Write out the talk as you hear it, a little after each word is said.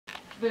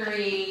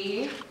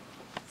3,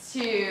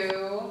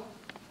 2,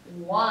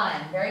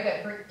 1. Very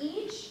good. For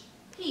each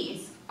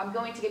piece, I'm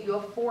going to give you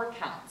a 4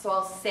 count. So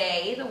I'll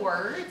say the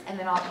words, and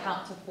then I'll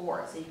count to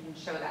 4 so you can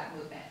show that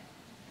movement.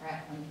 All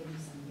right, let me give you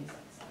some music.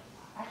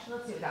 Actually,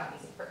 let's do it without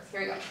music first.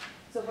 Here we go.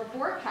 So for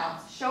 4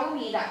 counts, show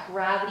me that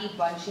gravity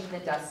bunching the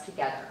dust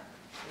together.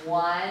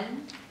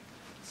 1,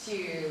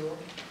 2,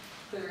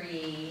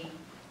 3,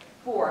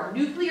 4.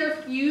 Nuclear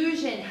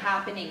fusion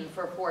happening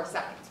for 4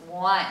 seconds.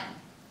 1,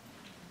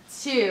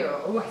 2.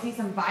 Oh, I see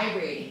some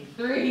vibrating.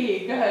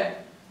 3. Good.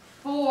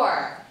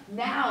 4.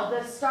 Now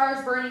the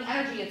star's burning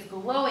energy. It's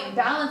glowing,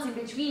 balancing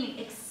between,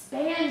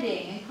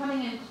 expanding, and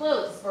coming in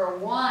close for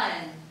 1,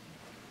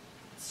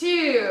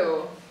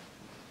 2,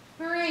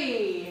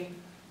 3,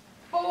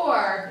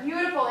 4.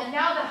 Beautiful. And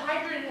now the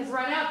hydrogen has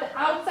run out. The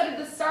outside of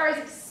the star is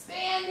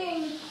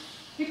expanding,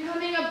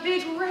 becoming a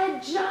big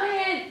red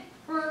giant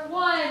for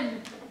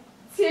 1,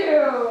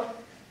 2,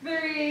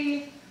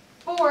 3,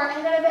 4.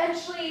 And then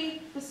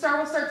eventually the star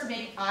will start to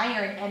make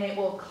iron and it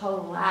will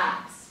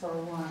collapse for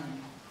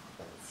 1,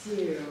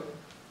 2,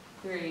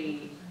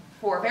 3,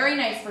 4. Very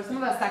nice. For some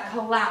of us, that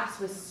collapse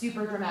was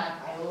super dramatic.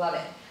 I love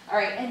it. All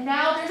right, and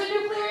now there's a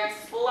nuclear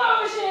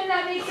explosion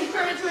that makes it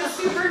turn into a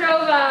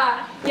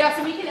supernova. Yeah,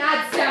 so we can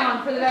add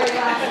sound for the very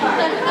last part.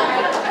 All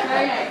right,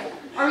 very nice.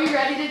 Are we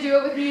ready to do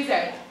it with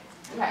music?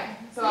 Okay,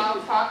 so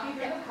I'll talk you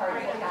through the part.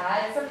 We'll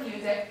add some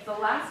music. The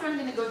last one, I'm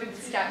going to go through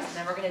the steps, and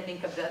then we're going to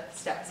think of the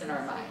steps in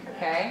our mind,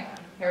 okay?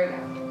 Here we go.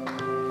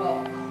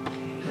 Oh.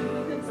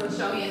 So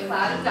show me a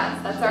cloud of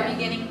dust. That's our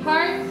beginning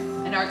part,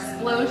 and our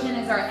explosion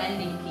is our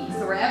ending piece.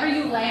 So wherever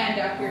you land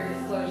after your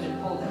explosion,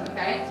 hold it,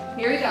 okay?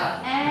 Here we go.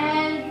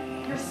 And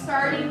you're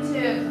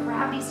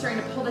gravity's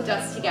starting to pull the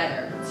dust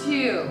together.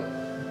 2,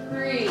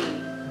 3,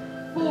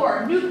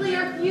 4.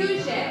 Nuclear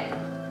fusion.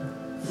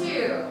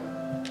 2,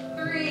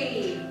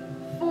 3,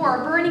 4.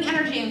 Burning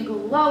energy and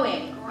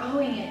glowing.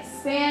 Growing and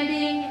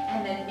expanding,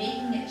 and then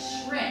making it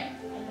shrink.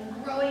 And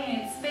then growing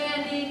and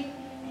expanding,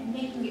 and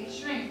making it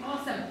shrink.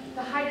 Awesome.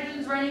 The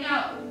hydrogen's running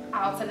out.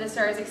 Outside the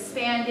star is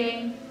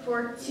expanding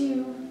for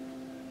 2,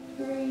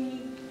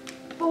 3,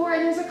 4.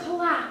 And there's a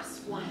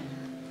collapse. 1,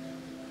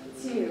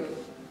 2,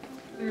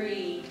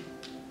 3,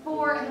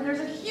 4. And then there's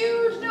a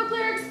huge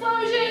nuclear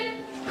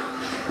explosion.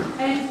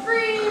 And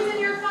freeze in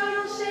your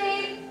final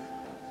shape.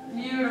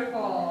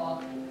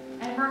 Beautiful.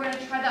 And we're going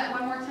to try that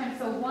one more time.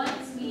 So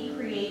once we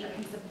create a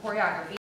piece of choreography,